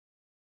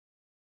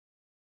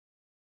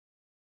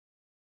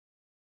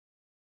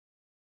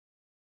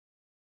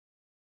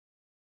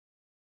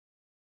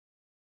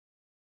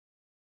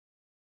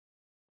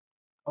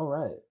All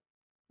right.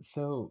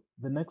 So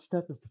the next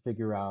step is to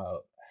figure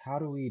out how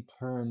do we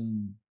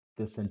turn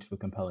this into a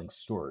compelling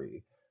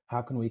story?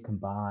 How can we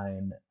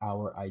combine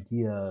our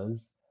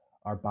ideas,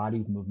 our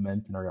body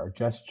movement, and our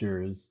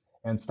gestures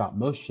and stop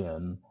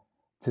motion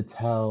to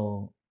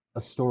tell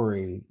a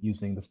story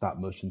using the stop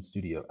motion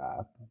studio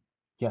app?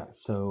 Yeah,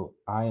 so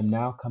I am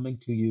now coming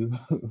to you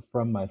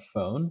from my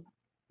phone.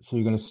 So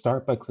you're going to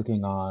start by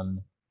clicking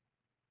on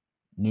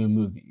New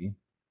Movie.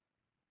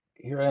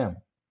 Here I am.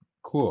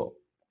 Cool.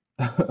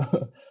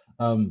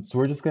 So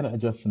we're just going to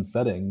adjust some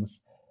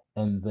settings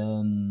and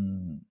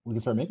then we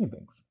can start making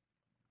things.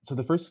 So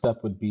the first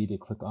step would be to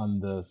click on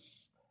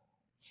this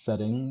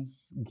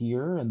settings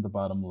gear in the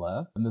bottom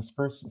left. And this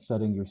first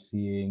setting you're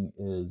seeing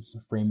is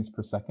frames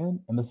per second.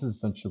 And this is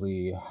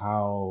essentially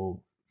how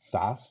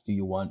fast do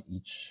you want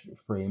each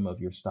frame of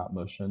your stop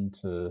motion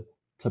to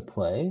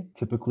play.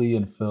 Typically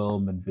in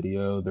film and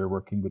video, they're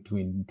working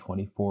between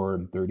 24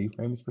 and 30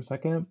 frames per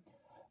second.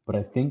 But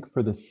I think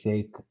for the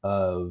sake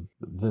of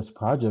this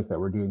project that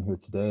we're doing here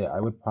today, I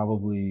would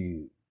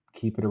probably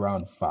keep it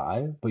around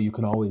 5, but you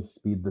can always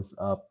speed this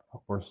up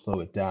or slow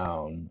it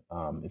down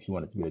if you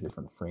want it to be at a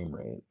different frame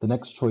rate. The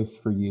next choice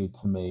for you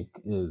to make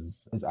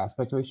is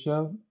aspect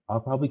ratio. I'll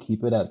probably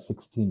keep it at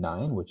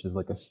 16:9, which is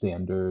like a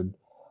standard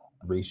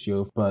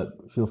ratio,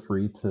 but feel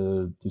free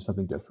to do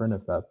something different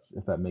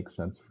if that makes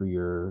sense for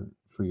your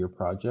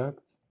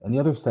project. And the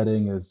other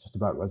setting is just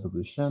about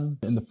resolution.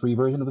 In the free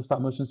version of the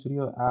Stop Motion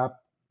Studio app,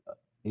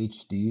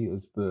 HD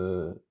is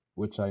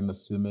which I'm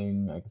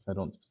assuming, I guess I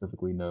don't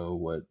specifically know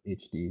what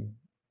HD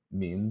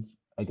means.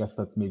 I guess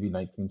that's maybe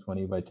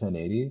 1920 by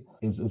 1080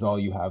 is all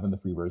you have in the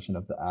free version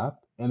of the app.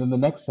 And then the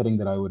next setting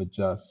that I would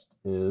adjust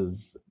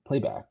is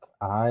playback.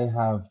 I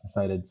have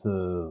decided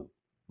to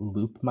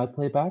loop my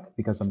playback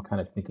because I'm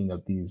kind of thinking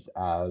of these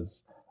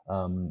as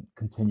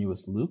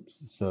continuous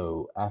loops.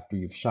 So after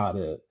you've shot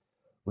it,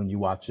 when you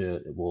watch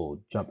it, it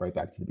will jump right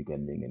back to the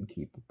beginning and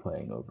keep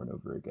playing over and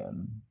over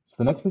again. So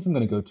the next place I'm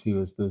going to go to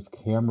is this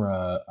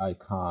camera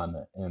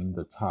icon in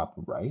the top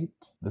right.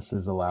 This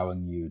is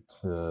allowing you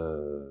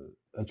to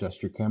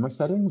adjust your camera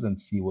settings and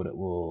see what it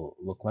will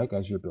look like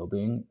as you're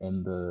building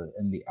in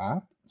the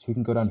app. So we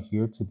can go down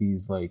here to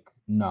these like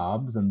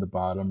knobs in the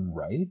bottom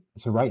right.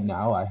 So right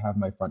now I have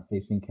my front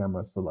facing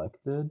camera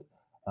selected.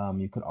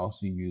 You could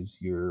also use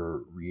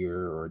your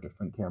rear or a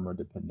different camera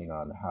depending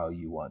on how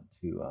you want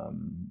to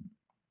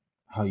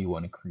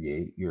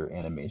create your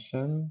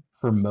animation.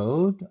 For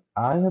mode,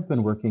 I have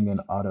been working in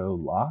auto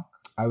lock.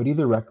 I would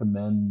either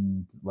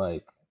recommend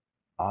like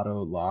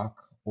auto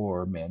lock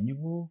or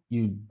manual.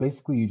 You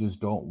just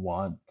don't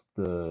want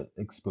the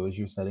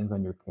exposure settings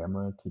on your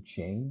camera to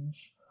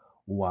change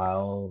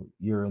while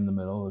you're in the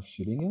middle of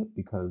shooting it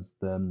because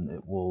then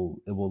it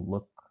will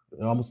look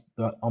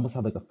almost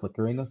have like a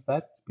flickering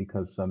effect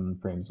because some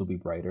frames will be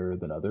brighter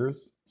than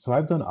others. So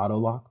I've done auto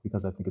lock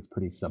because I think it's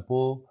pretty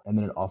simple, and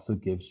then it also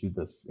gives you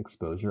this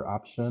exposure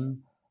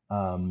option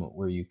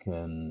where you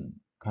can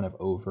kind of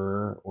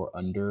over or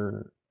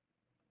under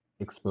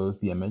expose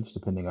the image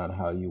depending on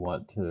how you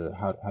want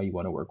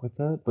to work with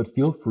it. But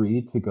feel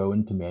free to go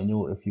into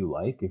manual if you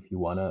like, if you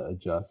want to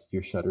adjust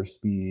your shutter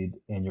speed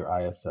and your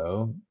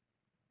ISO,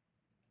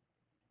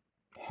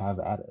 have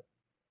at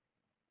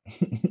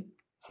it.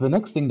 So the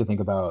next thing to think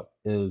about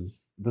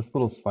is this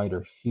little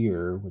slider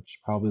here,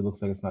 which probably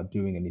looks like it's not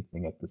doing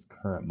anything at this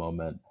current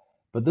moment.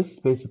 But this is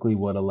basically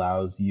what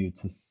allows you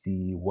to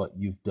see what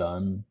you've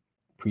done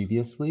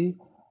previously.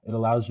 It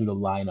allows you to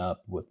line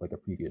up with like a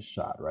previous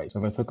shot, right?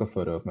 So if I took a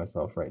photo of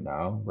myself right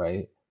now,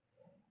 right?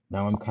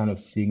 Now I'm kind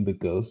of seeing the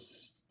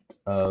ghost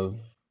of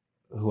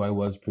who I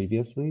was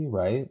previously,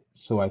 right?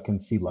 So I can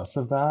see less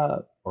of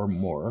that or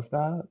more of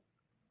that.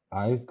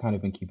 I've kind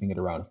of been keeping it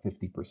around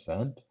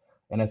 50%.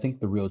 And I think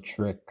the real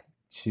trick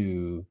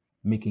to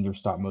making your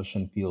stop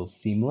motion feel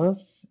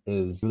seamless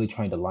is really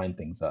trying to line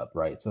things up,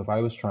 right? So if I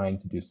was trying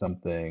to do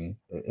something,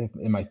 if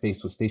my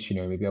face was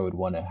stationary, maybe I would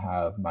want to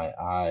have my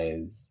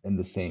eyes in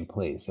the same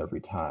place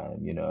every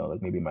time,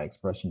 like maybe my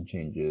expression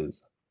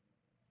changes,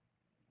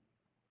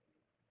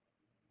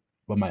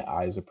 but my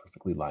eyes are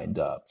perfectly lined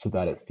up so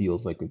that it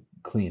feels like a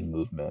clean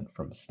movement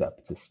from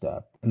step to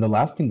step. And the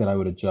last thing that I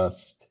would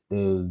adjust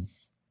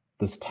is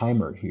this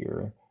timer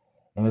here.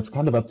 And it's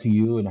kind of up to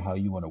you and how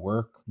you want to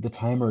work. The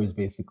timer is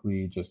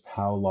basically just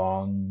how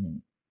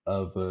long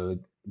of a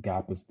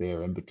gap is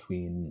there in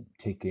between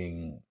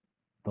taking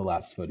the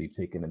last photo you've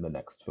taken and the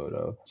next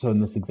photo. So in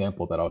this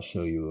example that I'll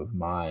show you of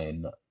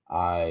mine,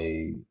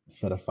 I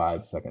set a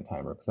 5-second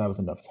timer because that was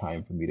enough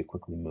time for me to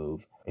quickly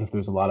move. If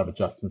there's a lot of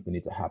adjustments that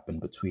need to happen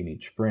between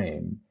each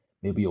frame,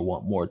 maybe you'll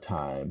want more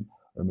time,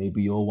 or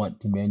maybe you'll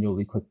want to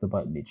manually click the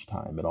button each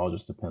time. It all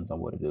just depends on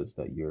what it is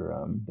that you're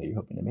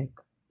hoping to make.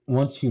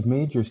 Once you've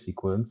made your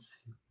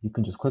sequence, you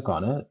can just click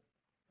on it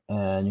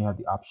and you have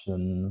the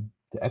option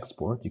to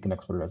export. You can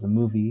export it as a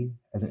movie,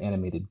 as an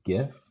animated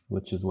GIF,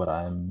 which is what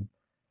I'm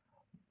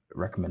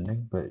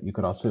recommending, but you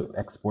could also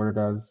export it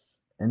as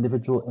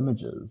individual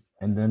images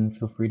and then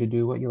feel free to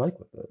do what you like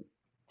with it.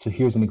 So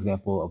here's an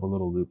example of a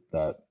little loop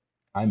that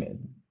I made.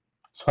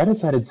 So I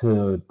decided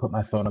to put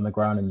my phone on the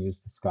ground and use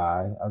the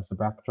sky as the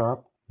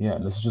backdrop. Yeah,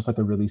 and this is just like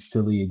a really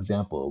silly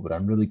example, but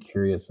I'm really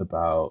curious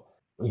about,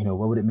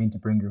 what would it mean to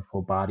bring your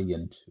full body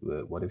into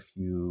it? What if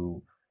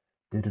you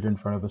did it in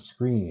front of a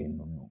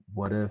screen?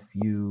 What if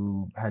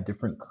you had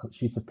different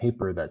sheets of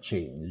paper that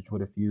changed?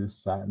 What if you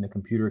sat in a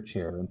computer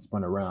chair and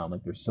spun around?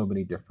 Like there's so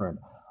many different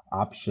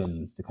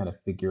options to kind of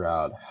figure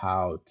out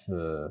how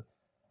to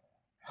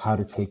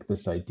take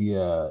this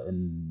idea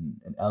and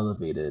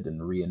elevate it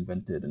and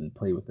reinvent it and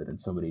play with it in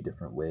so many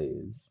different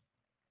ways.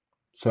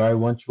 So I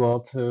want you all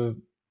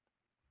to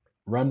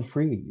run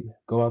free,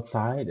 go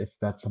outside if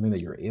that's something that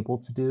you're able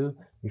to do.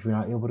 If you're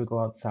not able to go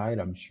outside,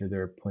 I'm sure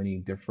there are plenty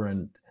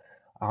different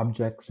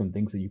objects and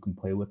things that you can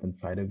play with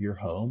inside of your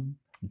home.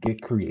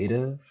 Get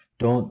creative.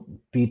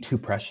 Don't be too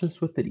precious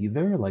with it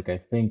either. Like, I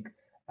think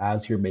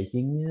as you're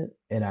making it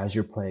and as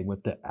you're playing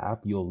with the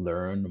app, you'll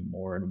learn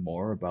more and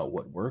more about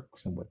what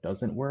works and what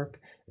doesn't work.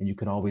 And you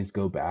can always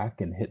go back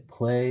and hit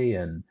play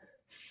and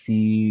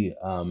see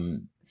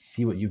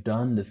what you've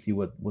done to see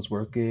what was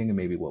working and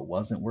maybe what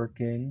wasn't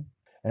working.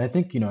 And I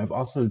think, I've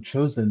also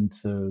chosen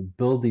to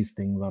build these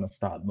things on a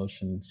stop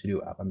motion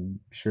studio app. I'm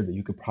sure that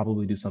you could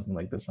probably do something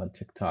like this on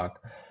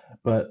TikTok,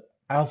 but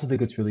I also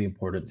think it's really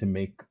important to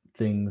make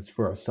things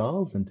for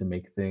ourselves and to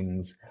make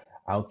things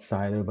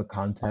outside of a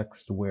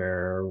context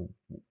where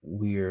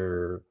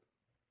we're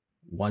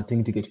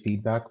wanting to get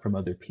feedback from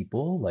other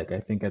people. Like,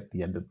 I think at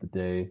the end of the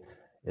day,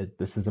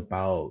 this is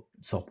about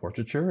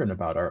self-portraiture and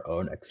about our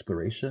own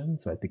exploration.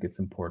 So I think it's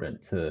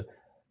important to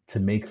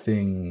make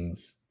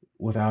things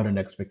without an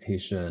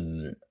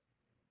expectation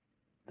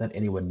that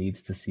anyone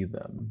needs to see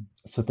them.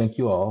 So thank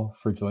you all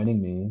for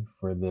joining me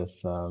for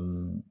this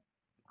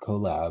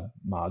CoLab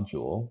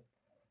module.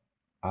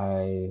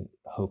 I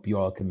hope you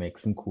all can make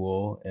some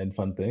cool and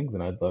fun things,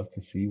 and I'd love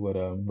to see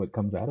what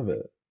comes out of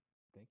it.